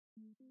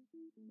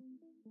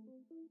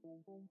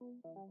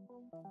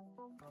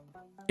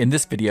In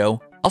this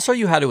video, I'll show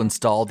you how to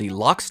install the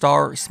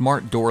LOCKSTAR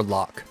Smart Door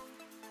Lock.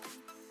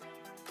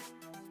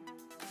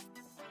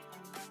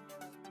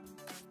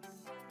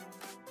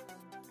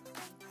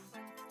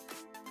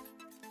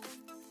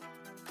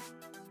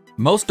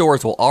 Most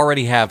doors will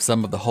already have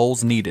some of the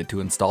holes needed to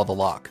install the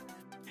lock.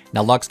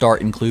 Now, LOCKSTAR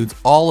includes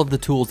all of the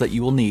tools that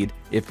you will need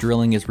if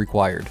drilling is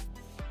required.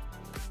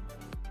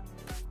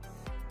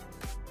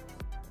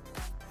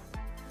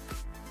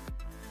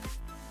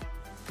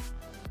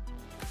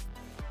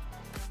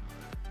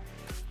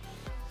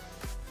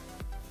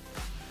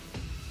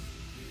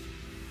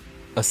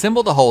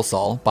 Assemble the hole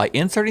saw by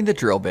inserting the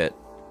drill bit,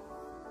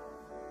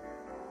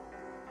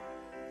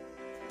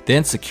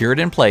 then secure it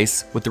in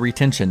place with the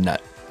retention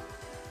nut.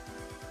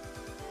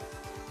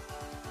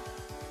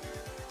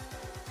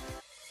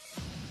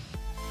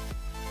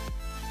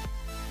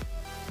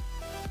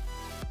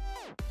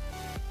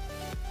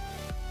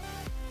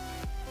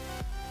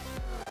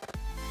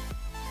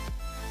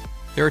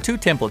 There are two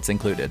templates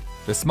included.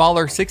 The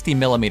smaller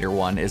 60mm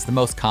one is the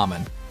most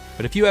common,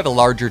 but if you have a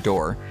larger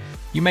door,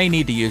 you may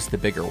need to use the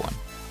bigger one.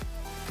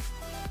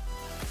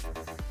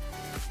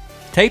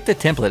 Tape the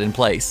template in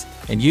place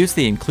and use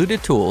the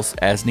included tools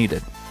as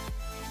needed.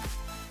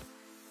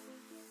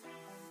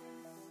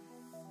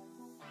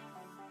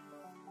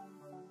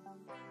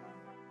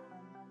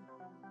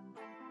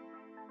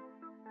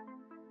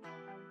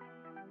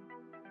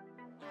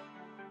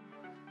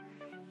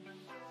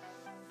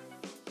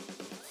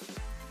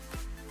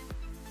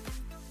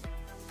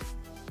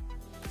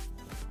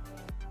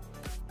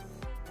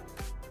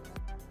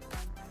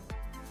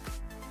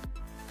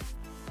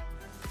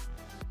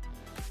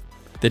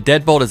 The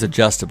deadbolt is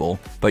adjustable,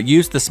 but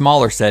use the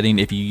smaller setting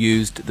if you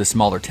used the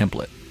smaller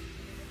template.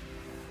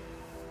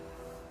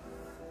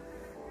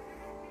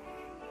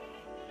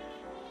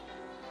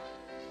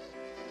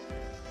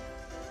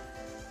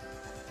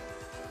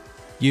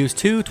 Use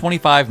two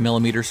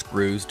 25mm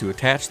screws to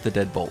attach the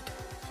deadbolt.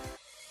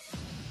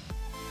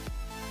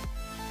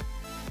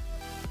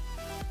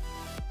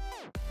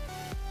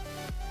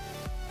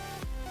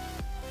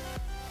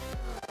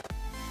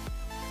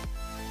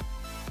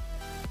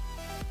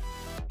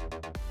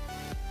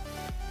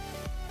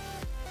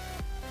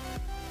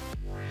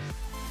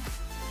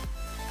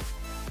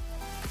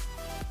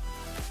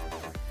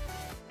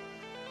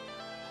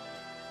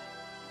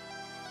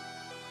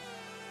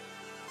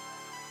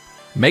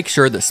 Make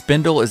sure the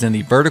spindle is in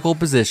the vertical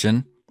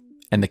position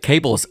and the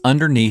cable is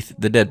underneath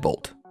the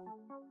deadbolt.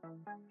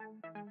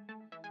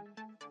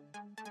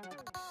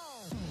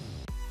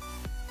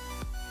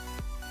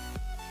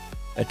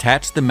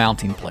 Attach the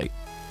mounting plate.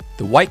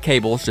 The white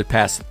cable should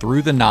pass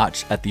through the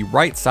notch at the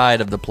right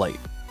side of the plate.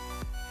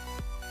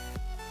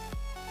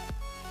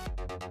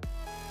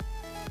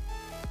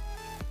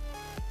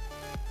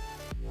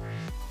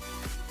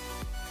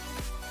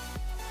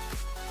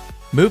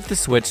 Move the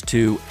switch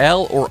to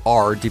L or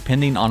R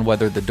depending on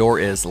whether the door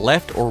is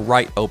left or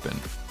right open.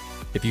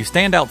 If you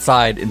stand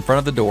outside in front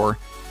of the door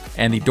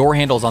and the door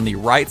handle is on the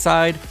right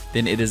side,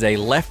 then it is a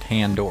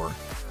left-hand door.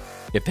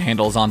 If the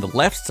handle is on the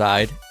left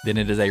side, then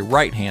it is a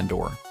right-hand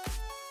door.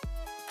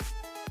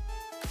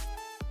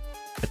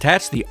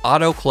 Attach the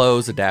auto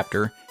close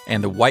adapter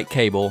and the white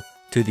cable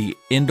to the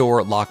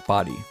indoor lock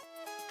body.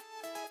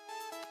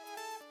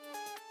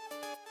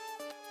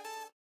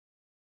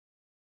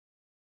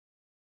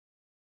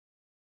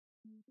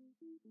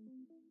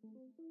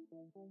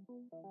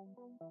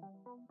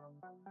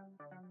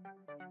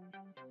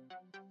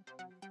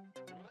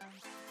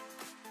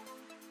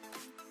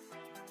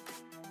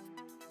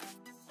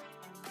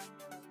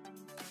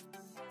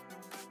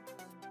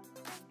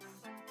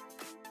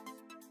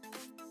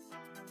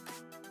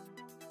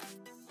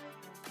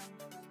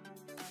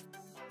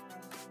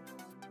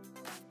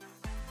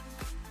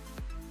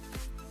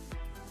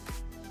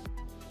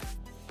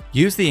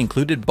 Use the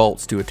included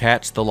bolts to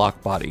attach the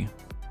lock body.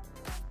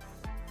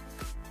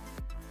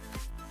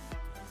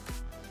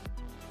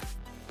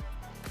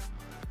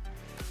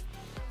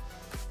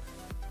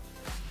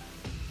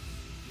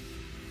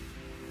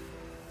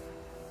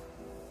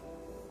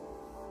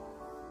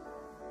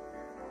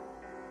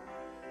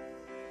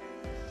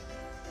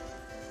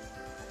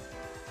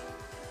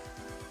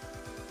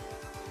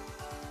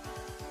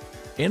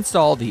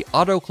 Install the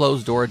auto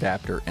close door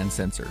adapter and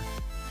sensor.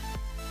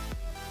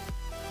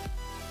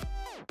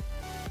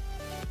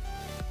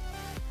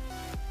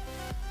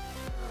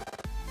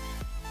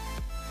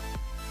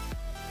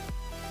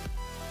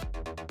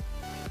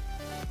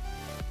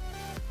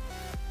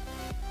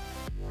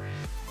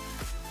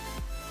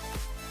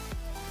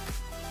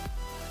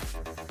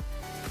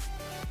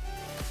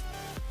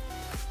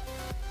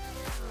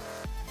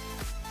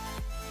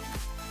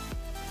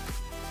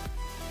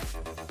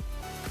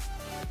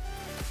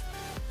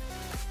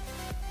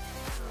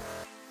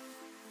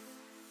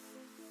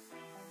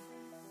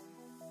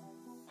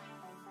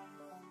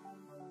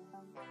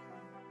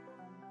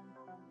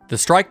 The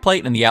strike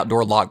plate and the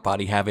outdoor lock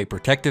body have a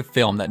protective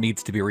film that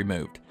needs to be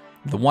removed.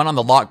 The one on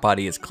the lock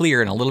body is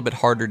clear and a little bit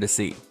harder to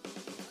see.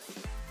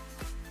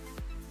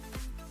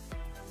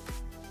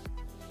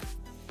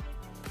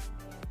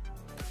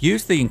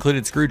 Use the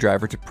included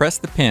screwdriver to press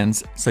the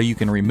pins so you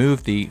can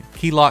remove the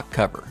key lock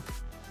cover.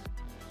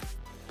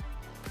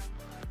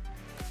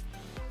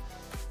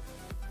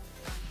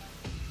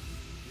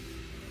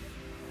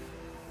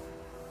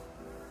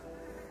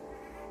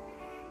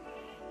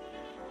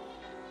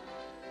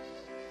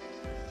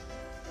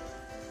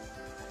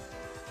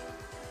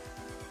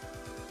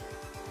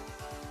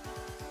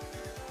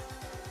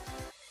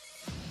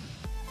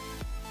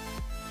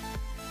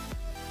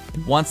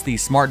 Once the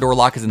smart door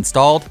lock is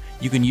installed,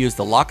 you can use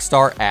the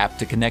LOCKSTAR app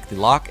to connect the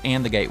lock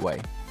and the gateway.